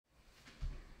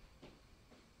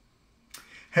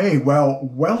Hey, well,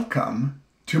 welcome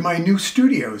to my new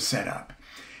studio setup.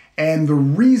 And the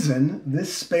reason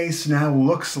this space now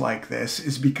looks like this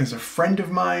is because a friend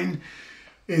of mine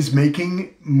is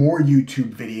making more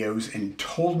YouTube videos and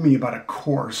told me about a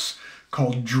course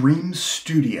called Dream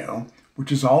Studio,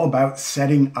 which is all about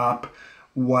setting up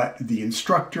what the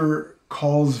instructor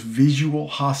calls visual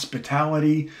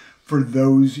hospitality for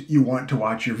those you want to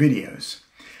watch your videos.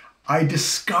 I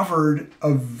discovered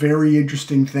a very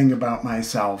interesting thing about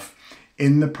myself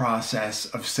in the process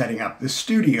of setting up the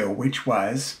studio, which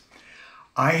was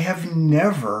I have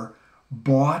never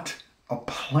bought a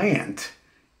plant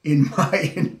in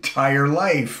my entire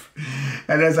life.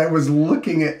 And as I was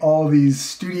looking at all these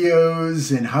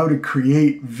studios and how to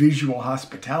create visual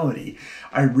hospitality,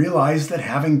 I realized that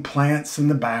having plants in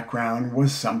the background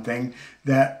was something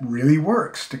that really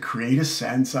works to create a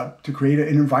sense of, to create an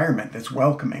environment that's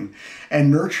welcoming and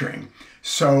nurturing.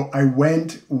 So I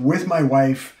went with my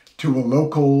wife to a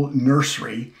local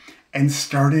nursery and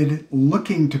started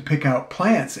looking to pick out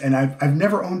plants. And I've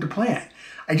never owned a plant.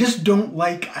 I just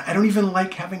I don't even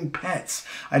like having pets.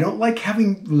 I don't like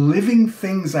having living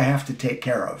things I have to take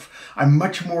care of. I'm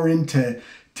much more into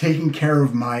taking care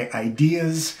of my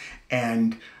ideas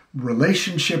and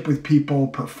relationship with people,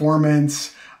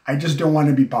 performance. I just don't want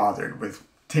to be bothered with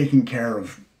taking care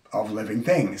of living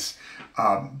things.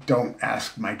 Don't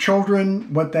ask my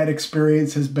children what that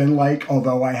experience has been like,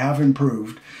 although I have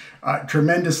improved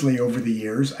tremendously over the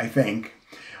years, I think.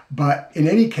 But in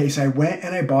any case, I went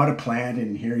and I bought a plant,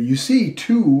 and here you see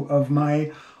two of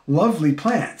my lovely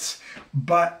plants.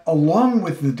 But along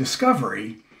with the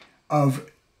discovery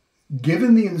of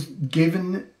being given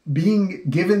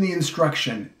the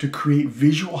instruction to create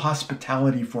visual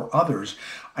hospitality for others,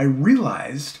 I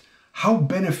realized how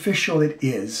beneficial it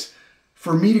is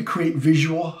for me to create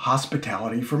visual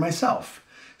hospitality for myself.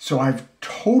 So I've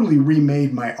totally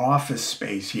remade my office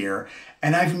space here,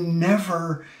 and I've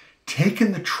never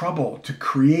taken the trouble to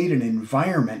create an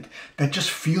environment that just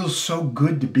feels so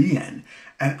good to be in.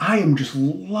 And I am just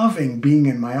loving being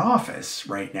in my office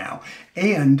right now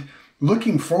and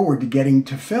looking forward to getting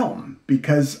to film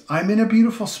because I'm in a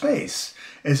beautiful space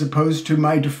as opposed to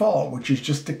my default, which is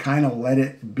just to kind of let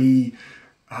it be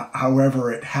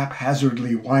however it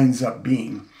haphazardly winds up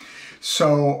being.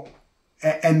 So,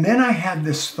 and then I had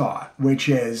this thought, which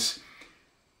is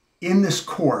in this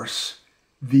course,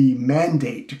 the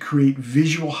mandate to create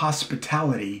visual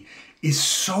hospitality is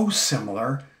so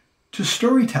similar to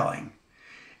storytelling.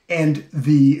 And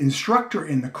the instructor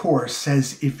in the course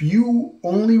says, if you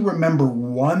only remember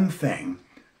one thing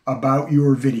about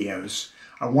your videos,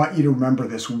 I want you to remember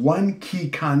this one key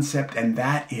concept, and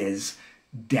that is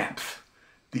depth,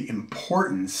 the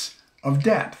importance of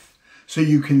depth. So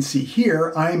you can see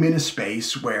here, I'm in a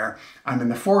space where I'm in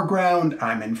the foreground,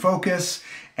 I'm in focus,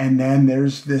 and then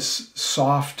there's this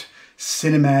soft,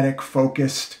 cinematic,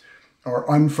 focused or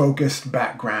unfocused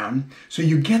background. So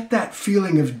you get that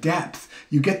feeling of depth.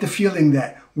 You get the feeling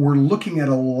that we're looking at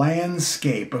a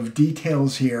landscape of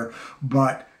details here,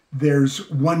 but there's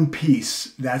one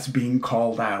piece that's being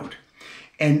called out.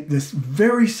 And this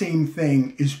very same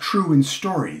thing is true in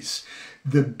stories.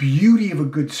 The beauty of a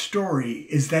good story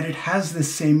is that it has the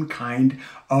same kind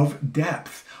of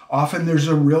depth. Often there's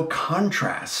a real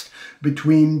contrast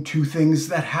between two things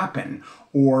that happen,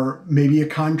 or maybe a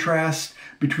contrast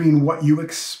between what you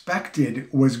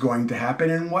expected was going to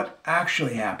happen and what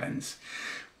actually happens.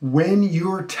 When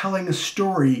you're telling a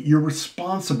story, you're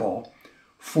responsible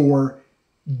for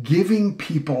giving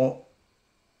people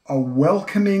a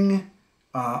welcoming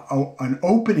an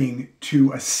opening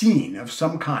to a scene of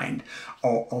some kind,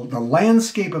 the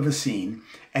landscape of a scene,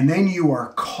 and then you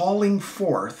are calling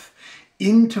forth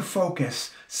into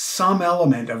focus some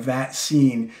element of that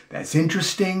scene that's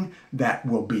interesting, that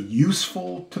will be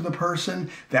useful to the person,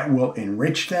 that will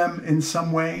enrich them in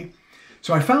some way.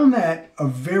 So I found that a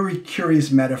very curious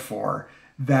metaphor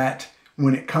that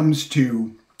when it comes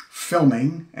to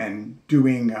filming and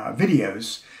doing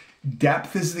videos,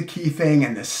 depth is the key thing,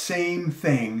 and the same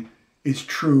thing is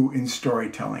true in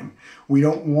storytelling. We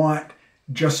don't want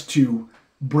just to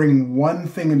bring one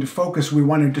thing into focus. We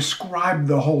want to describe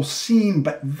the whole scene,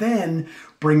 but then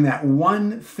bring that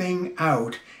one thing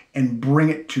out and bring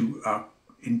it to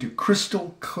into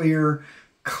crystal clear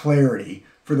clarity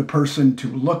for the person to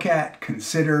look at,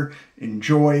 consider,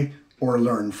 enjoy, or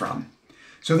learn from.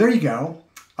 So there you go.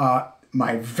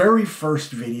 My very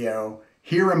first video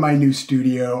here in my new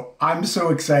studio. I'm so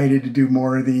excited to do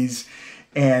more of these.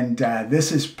 And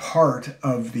this is part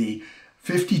of the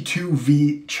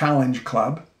 52V Challenge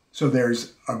Club. So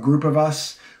there's a group of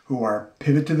us who are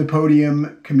Pivot to the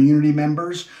Podium community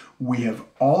members. we have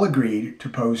all agreed to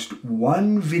post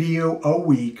one video a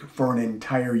week for an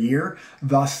entire year,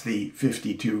 thus the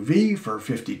 52V for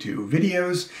 52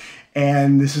 videos.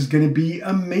 And this is going to be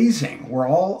amazing. We're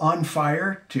all on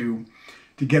fire to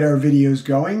get our videos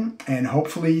going, and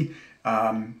hopefully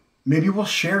maybe we'll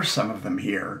share some of them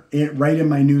here right in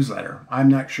my newsletter. I'm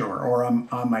not sure, or on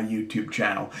my YouTube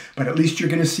channel, but at least you're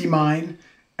going to see mine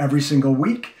every single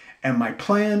week. And my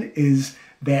plan is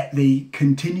that they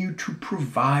continue to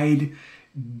provide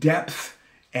depth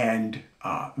and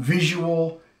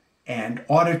visual and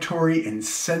auditory and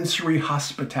sensory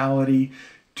hospitality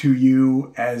to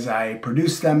you as I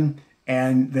produce them,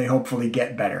 and they hopefully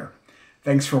get better.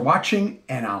 Thanks for watching,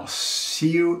 and I'll see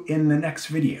you in the next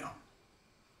video.